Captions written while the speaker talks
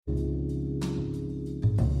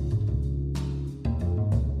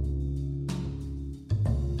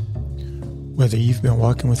Whether you've been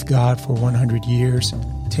walking with God for 100 years,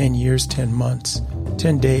 10 months,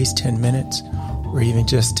 10 days, 10 minutes, or even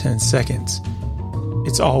just 10 seconds,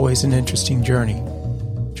 it's always an interesting journey.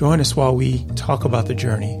 Join us while we talk about the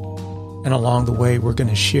journey. And along the way, we're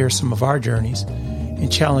going to share some of our journeys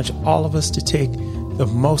and challenge all of us to take the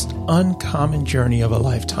most uncommon journey of a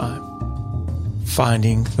lifetime,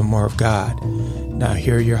 finding the more of God. Now,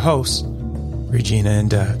 here are your hosts, Regina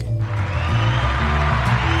and Doug.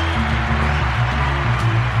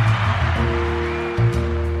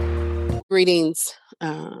 Greetings.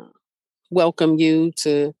 Welcome you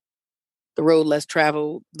to the road less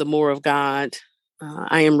traveled, the more of God.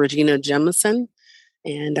 I am Regina Jemison,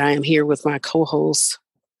 and I am here with my co-host,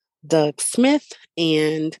 Doug Smith.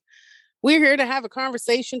 And we're here to have a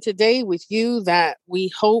conversation today with you that we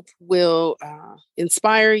hope will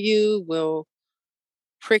inspire you, will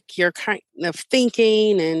prick your kind of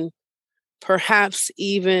thinking, and perhaps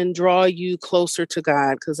even draw you closer to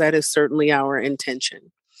God, because that is certainly our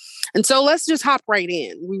intention. And so let's just hop right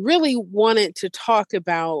in. We really wanted to talk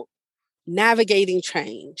about navigating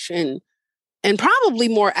change and probably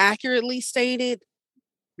more accurately stated,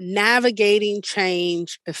 navigating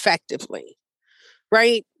change effectively,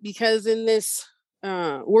 right? Because in this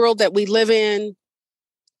world that we live in,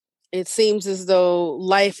 it seems as though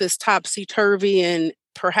life is topsy-turvy and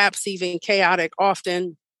perhaps even chaotic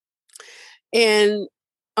often. And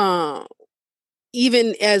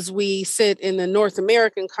even as we sit in the North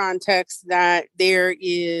American context, that there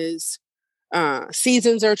is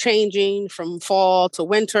seasons are changing from fall to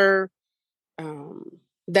winter,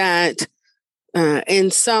 that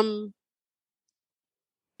in some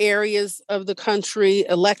areas of the country,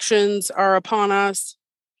 elections are upon us.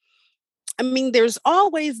 I mean, there's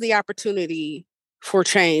always the opportunity for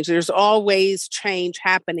change. There's always change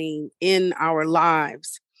happening in our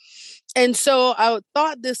lives. And so I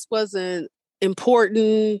thought this was an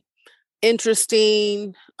important,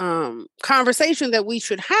 interesting conversation that we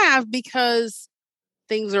should have, because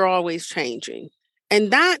things are always changing.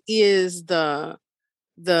 And that is the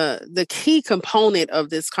key component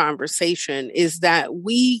of this conversation, is that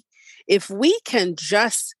if we can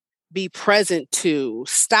just be present to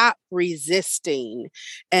stop resisting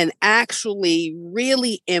and actually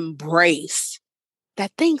really embrace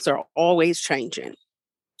that things are always changing.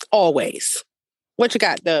 Always. What you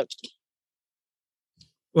got, Doug?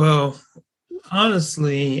 Well,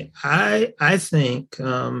 honestly, I think,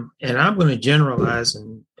 and I'm going to generalize,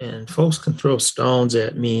 and folks can throw stones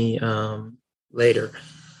at me later.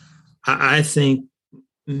 I think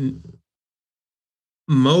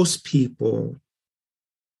most people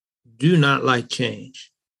do not like change.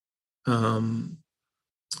 Exactly.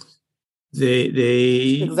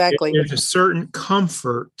 There's a certain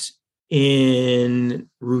comfort in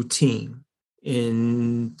routine,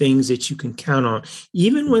 in things that you can count on,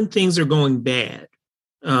 even when things are going bad.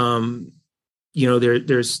 There's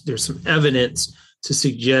some evidence to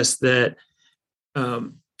suggest that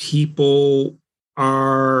people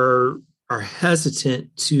are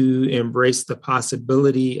hesitant to embrace the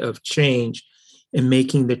possibility of change and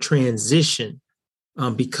making the transition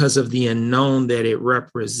because of the unknown that it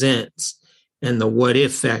represents and the what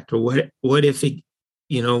if factor. What if it,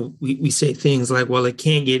 we say things like, well, it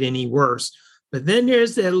can't get any worse. But then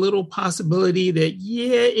there's that little possibility that,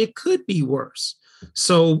 yeah, it could be worse.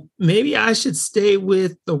 So maybe I should stay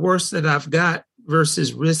with the worst that I've got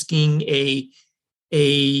versus risking a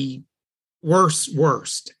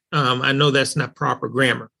worst. I know that's not proper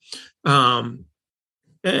grammar. And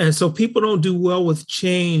so people don't do well with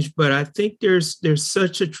change, but I think there's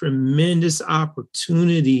such a tremendous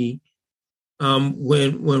opportunity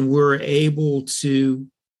when we're able to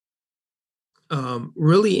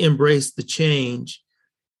really embrace the change,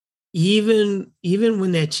 even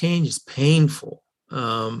when that change is painful.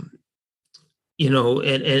 And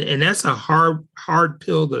that's a hard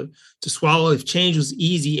pill to swallow. If change was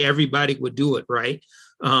easy, everybody would do it, right?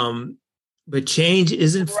 But change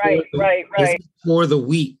isn't for the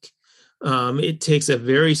weak. It takes a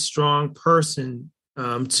very strong person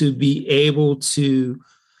to be able to,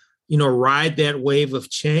 ride that wave of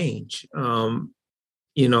change. I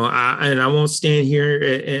won't stand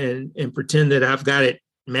here and pretend that I've got it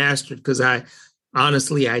mastered, because I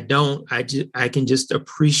honestly don't. I can just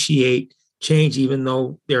appreciate change, even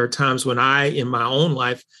though there are times when in my own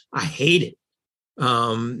life, I hate it.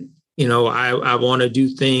 I want to do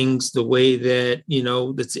things the way that,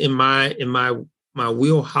 that's in my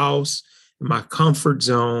wheelhouse, in my comfort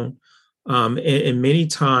zone. And many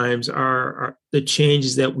times the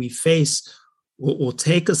changes that we face will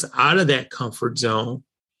take us out of that comfort zone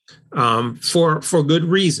for good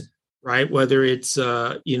reason. right? Whether it's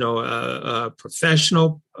a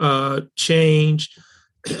professional change,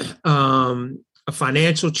 a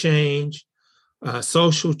financial change,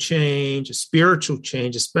 social change, a spiritual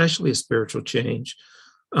change, especially a spiritual change,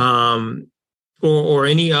 or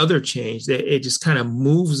any other change, that it just kind of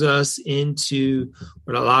moves us into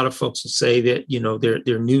what a lot of folks will say that,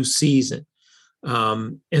 their new season.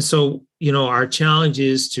 And so, our challenge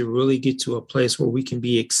is to really get to a place where we can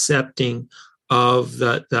be accepting of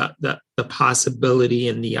the possibility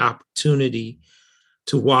and the opportunity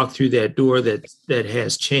to walk through that door that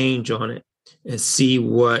has change on it, and see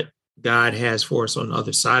what God has for us on the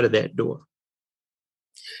other side of that door.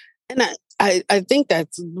 And I think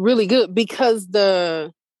that's really good, because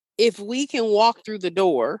if we can walk through the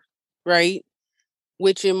door, right,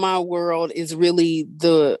 which in my world is really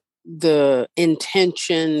the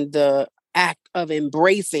intention, the act of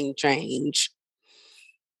embracing change,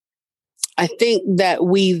 I think that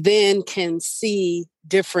we then can see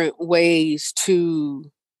different ways to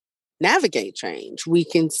navigate change. We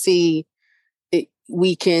can see it,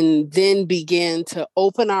 we can then begin to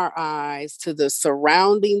open our eyes to the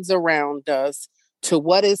surroundings around us, to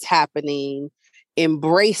what is happening,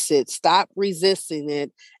 embrace it, stop resisting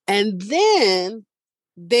it. And then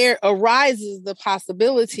there arises the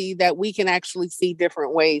possibility that we can actually see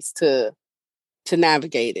different ways to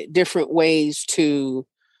navigate it, different ways to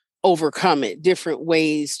overcome it, different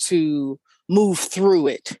ways to move through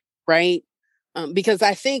it, right? Because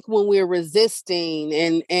I think when we're resisting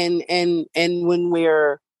and when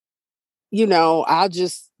we're, I'll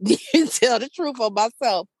just tell the truth of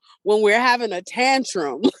myself, when we're having a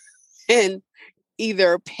tantrum and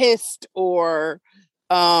either pissed or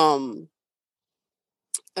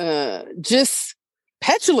just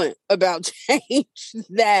petulant about change,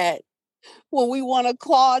 that when we want to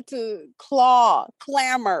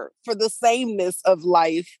clamor for the sameness of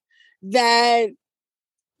life, that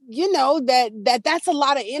that's a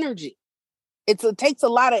lot of energy. It takes a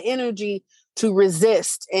lot of energy to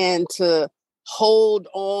resist and to hold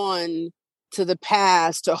on to the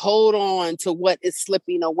past, to hold on to what is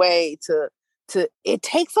slipping away. It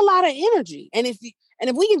takes a lot of energy, and if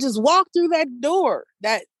we can just walk through that door,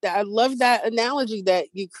 that I love that analogy that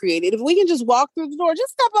you created. If we can just walk through the door,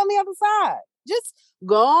 just step on the other side, just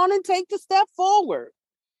go on and take the step forward,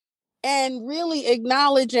 and really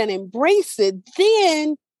acknowledge and embrace it.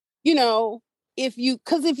 Then, if you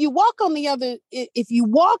walk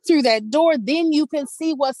through that door, then you can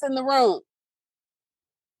see what's in the room,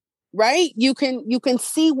 right? You can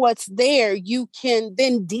see what's there. You can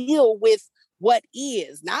then deal with what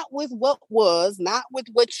is, not with what was, not with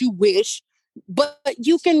what you wish, but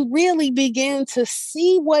you can really begin to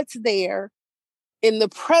see what's there in the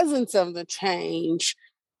presence of the change,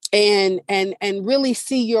 and really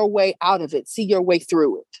see your way out of it, see your way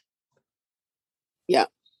through it. Yeah.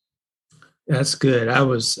 That's good. I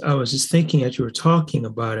was just thinking as you were talking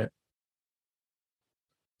about it.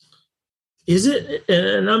 Is it,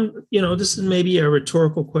 and I'm, this is maybe a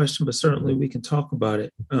rhetorical question, but certainly we can talk about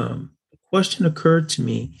it. The question occurred to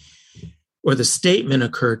me, or the statement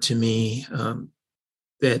occurred to me,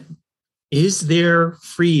 that is there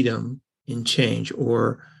freedom in change,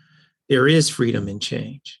 or there is freedom in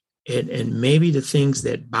change? And maybe the things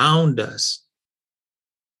that bound us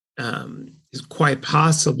is quite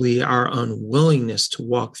possibly our unwillingness to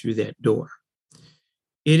walk through that door.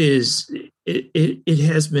 It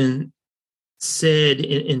has been said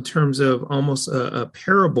in terms of almost a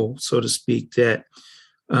parable, so to speak, that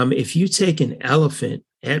if you take an elephant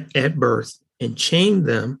at birth and chain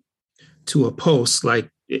them to a post,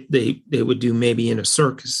 like they would do maybe in a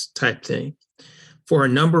circus type thing, for a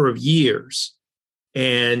number of years,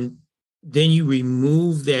 and then you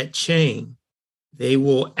remove that chain, they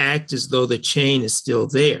will act as though the chain is still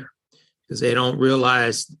there, because they don't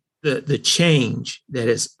realize the change that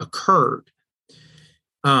has occurred.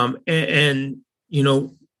 We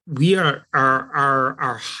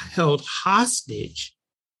are held hostage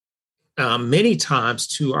many times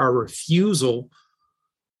to our refusal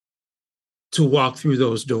to walk through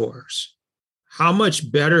those doors. How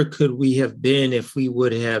much better could we have been if we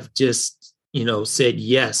would have just, said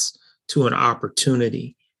yes to an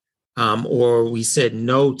opportunity, or we said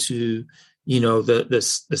no to,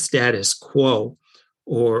 the status quo,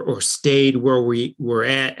 or stayed where we were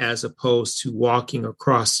at, as opposed to walking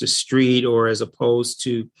across the street, or as opposed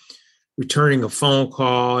to returning a phone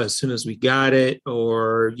call as soon as we got it,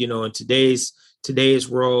 or, in today's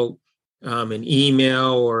world, an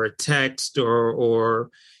email or a text, or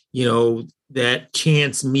that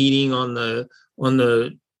chance meeting on the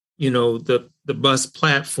the bus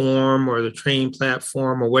platform or the train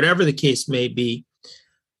platform, or whatever the case may be.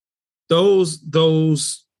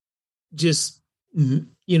 those just,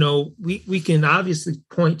 we can obviously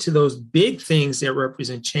point to those big things that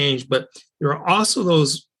represent change, but there are also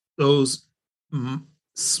those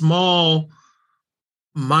small,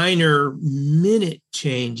 minor minute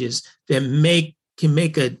changes that can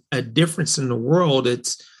make a difference in the world.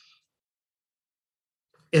 It's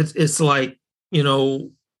like,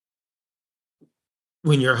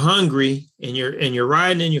 when you're hungry and you're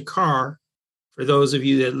riding in your car, for those of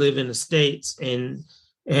you that live in the States, and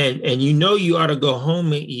you ought to go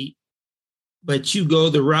home and eat, but you go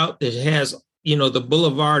the route that has, the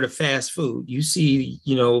boulevard of fast food. You see,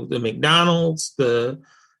 the McDonald's, the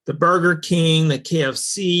Burger King, the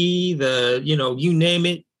KFC, you name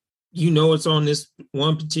it, it's on this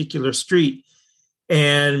one particular street.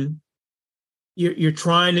 And you're you're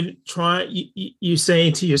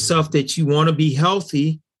saying to yourself that you want to be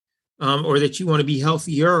healthy, or that you want to be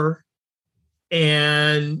healthier.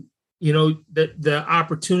 And, the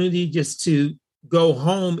opportunity just to go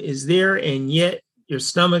home is there. And yet your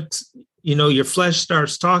stomach, your flesh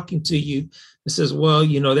starts talking to you and says, well,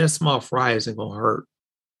 that small fry isn't going to hurt.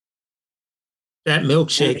 That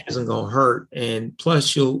milkshake isn't going to hurt. And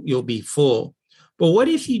plus you'll be full. But what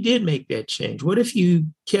if you did make that change? What if you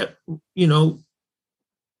kept, you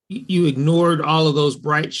ignored all of those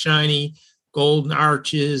bright, shiny golden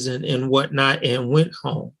arches and whatnot, and went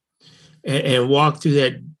home and walked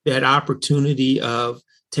through that opportunity of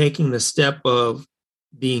taking the step of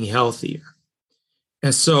being healthier?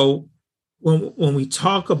 And so when we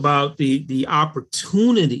talk about the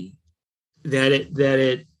opportunity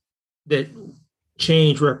that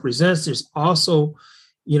change represents, there's also,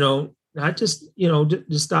 not just,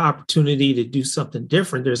 just the opportunity to do something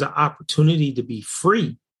different. There's an opportunity to be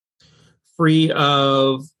free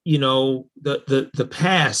of, the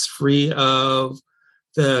past, free of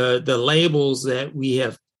the labels that we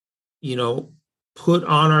have, put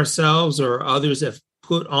on ourselves or others have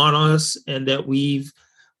put on us, and that we've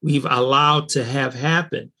allowed to have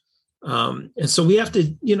happen. And so we have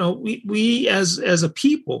to, we as a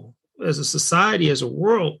people, as a society, as a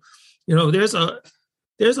world, there's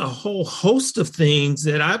a whole host of things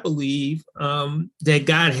that I believe that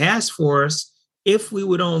God has for us if we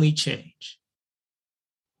would only change.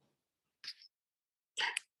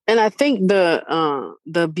 And I think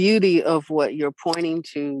the beauty of what you're pointing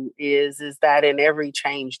to is that in every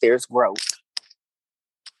change there's growth,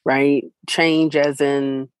 right? Change as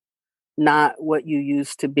in not what you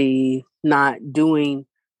used to be, not doing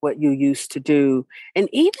what you used to do, and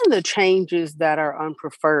even the changes that are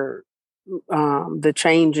unpreferred, the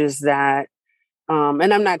changes that,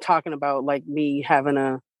 and I'm not talking about like me having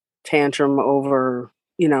a tantrum over,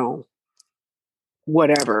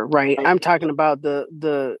 whatever, right? I'm talking about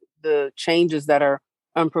the changes that are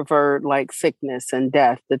unpreferred, like sickness and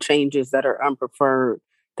death, the changes that are unpreferred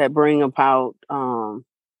that bring about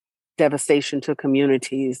devastation to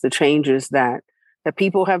communities, the changes that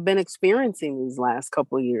people have been experiencing these last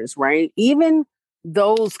couple of years, right? Even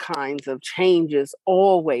those kinds of changes,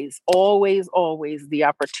 always, always, always, the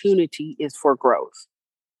opportunity is for growth.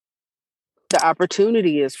 The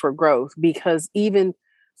opportunity is for growth, because even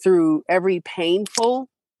through every painful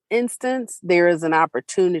instance, there is an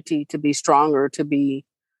opportunity to be stronger, to be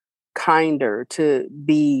kinder, to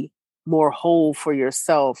be more whole for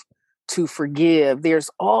yourself, to forgive. There's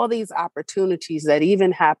all these opportunities that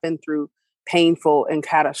even happen through painful and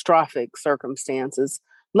catastrophic circumstances,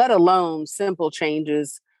 let alone simple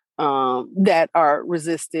changes that are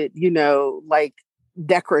resisted, like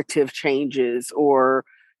decorative changes, or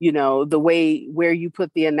the way where you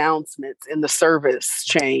put the announcements in the service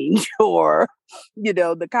change, or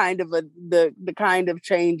the kind of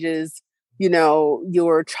changes,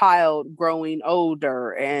 your child growing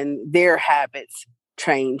older and their habits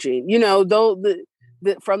changing, though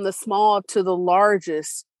from the small to the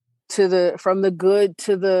largest, from the good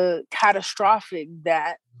to the catastrophic,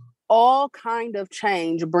 that all kind of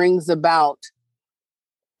change brings about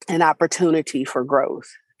an opportunity for growth.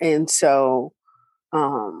 And so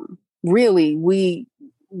really, we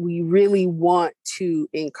really want to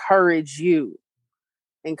encourage you,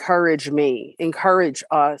 encourage me, encourage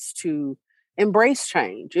us to embrace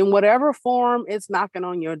change in whatever form it's knocking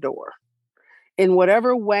on your door, in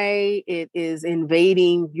whatever way it is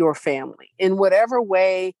invading your family, in whatever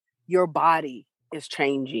way your body is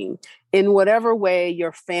changing, in whatever way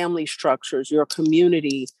your family structures, your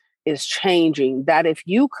community is changing, that if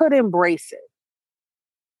you could embrace it,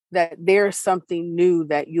 that there's something new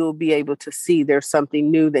that you'll be able to see. There's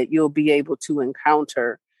something new that you'll be able to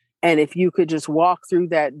encounter. And if you could just walk through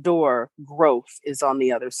that door, growth is on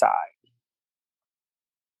the other side.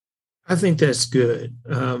 I think that's good.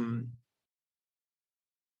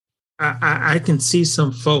 I can see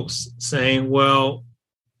some folks saying, well,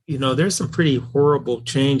 there's some pretty horrible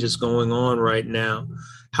changes going on right now.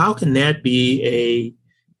 How can that be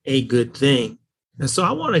a good thing? And so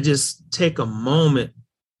I want to just take a moment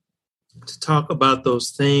to talk about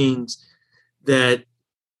those things that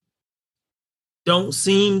don't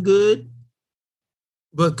seem good,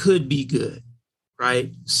 but could be good,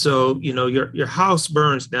 right? So, your house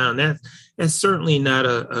burns down. That's certainly not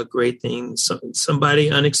a great thing.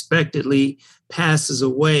 Somebody unexpectedly passes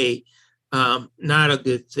away. Not a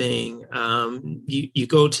good thing. You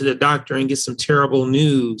go to the doctor and get some terrible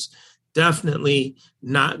news. Definitely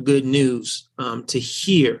not good news to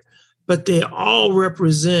hear. But they all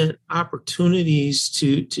represent opportunities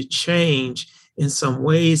to change in some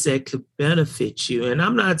ways that could benefit you. And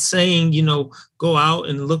I'm not saying, go out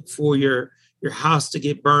and look for your house to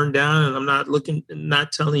get burned down. And I'm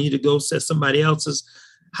not telling you to go set somebody else's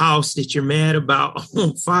house that you're mad about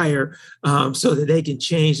on fire so that they can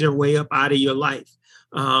change their way up out of your life.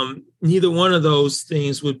 Neither one of those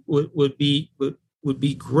things would be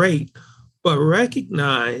great, but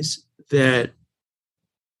recognize that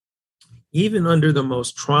even under the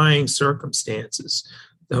most trying circumstances,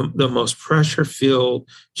 the most pressure-filled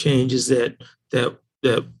changes that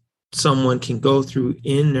someone can go through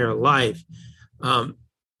in their life,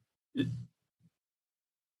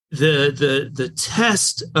 the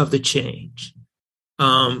test of the change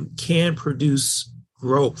can produce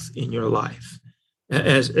growth in your life.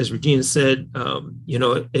 As Regina said,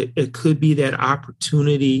 it could be that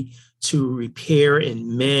opportunity to repair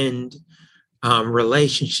and mend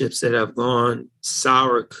relationships that have gone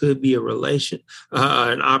sour. It could be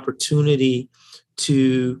an opportunity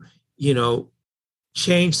to,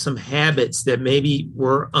 change some habits that maybe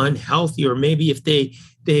were unhealthy, or maybe if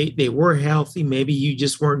they were healthy, maybe you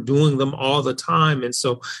just weren't doing them all the time. And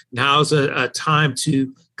so now's a time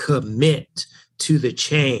to commit to the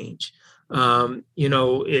change.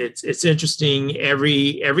 It's interesting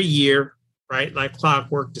every year, right? Like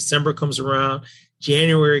clockwork, December comes around,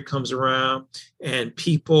 January comes around, and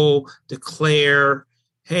people declare,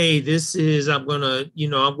 hey, I'm going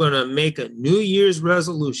to make a New Year's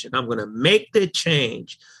resolution. I'm going to make the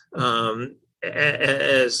change.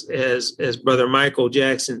 As Brother Michael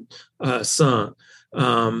Jackson sung.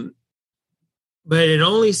 But it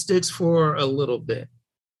only sticks for a little bit.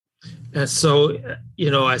 And so,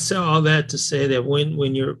 I say all that to say that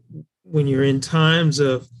when you're in times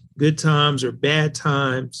of good times or bad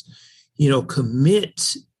times,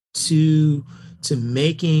 commit to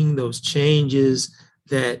making those changes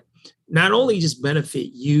that not only just benefit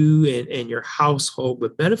you and your household,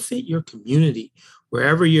 but benefit your community,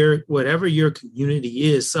 whatever your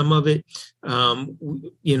community is. Some of it,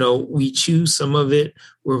 we choose, some of it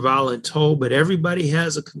we're voluntold, but everybody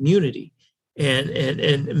has a community,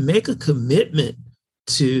 and make a commitment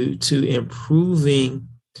to improving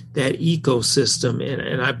that ecosystem.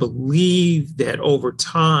 And I believe that over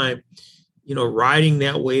time, riding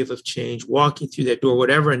that wave of change, walking through that door,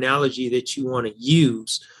 whatever analogy that you want to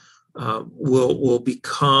use, will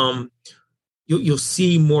become, you'll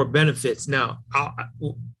see more benefits. Now,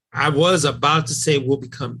 I was about to say will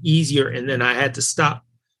become easier, and then I had to stop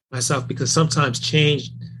myself, because sometimes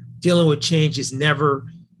dealing with change is never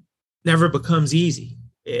becomes easy.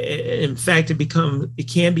 In fact, it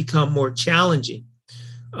can become more challenging.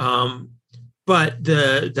 But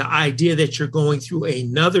the idea that you're going through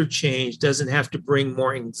another change doesn't have to bring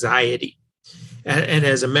more anxiety. And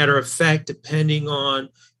as a matter of fact, depending on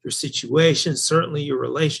your situation, certainly your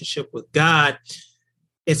relationship with God,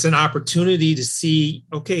 it's an opportunity to see,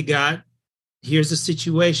 okay, God, here's the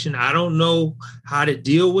situation. I don't know how to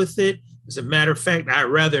deal with it. As a matter of fact, I'd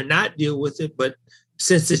rather not deal with it. But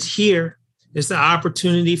since it's here, it's an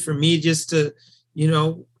opportunity for me just to,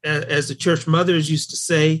 as the church mothers used to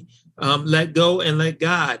say, let go and let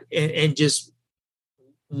God, and just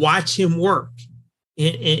watch him work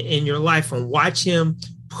in your life, and watch him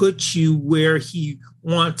put you where he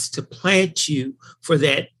wants to plant you for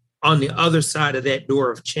that, on the other side of that door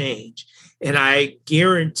of change. And I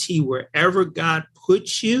guarantee wherever God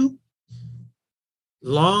puts you,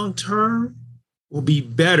 long term will be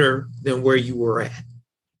better than where you were at.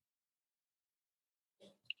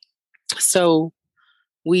 So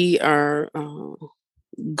we are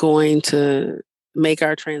going to make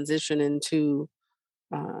our transition into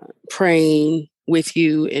praying with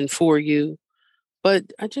you and for you.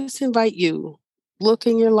 But I just invite you, look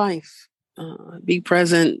in your life, be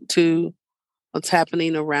present to what's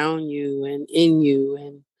happening around you and in you,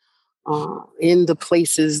 and in the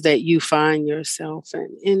places that you find yourself,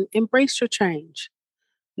 and embrace your change,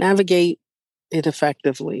 navigate it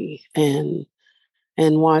effectively, and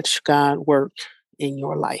and watch God work in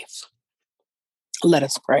your life. Let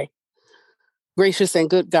us pray. Gracious and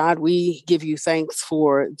good God, we give you thanks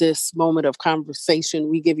for this moment of conversation.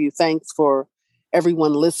 We give you thanks for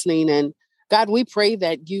everyone listening. And God, we pray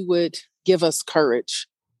that you would give us courage.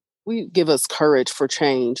 We give us courage for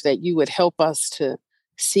change, that you would help us to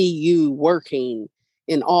see you working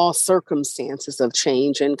in all circumstances of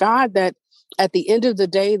change. And God, that at the end of the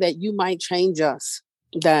day, that you might change us,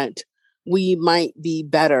 that we might be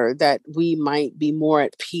better, that we might be more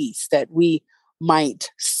at peace, that we might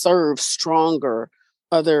serve stronger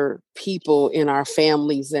other people in our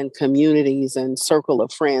families and communities and circle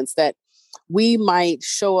of friends, that we might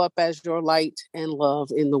show up as your light and love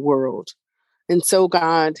in the world. And so,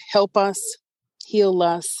 God, help us, heal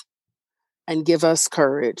us, and give us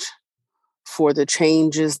courage for the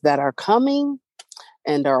changes that are coming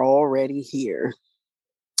and are already here.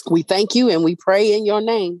 We thank you and we pray in your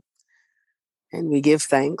name, and we give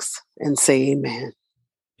thanks and say amen.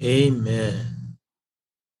 Amen.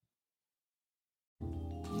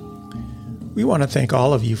 We want to thank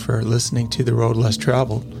all of you for listening to The Road Less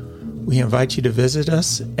Traveled. We invite you to visit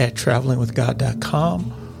us at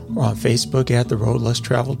travelingwithgod.com or on Facebook at The Road Less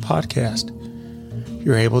Traveled Podcast.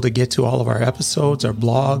 You're able to get to all of our episodes, our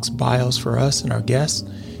blogs, bios for us and our guests.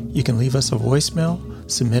 You can leave us a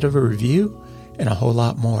voicemail, submit a review, and a whole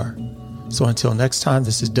lot more. So until next time,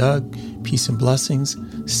 this is Doug. Peace and blessings.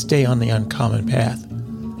 Stay on the uncommon path,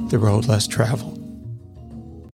 the road less traveled.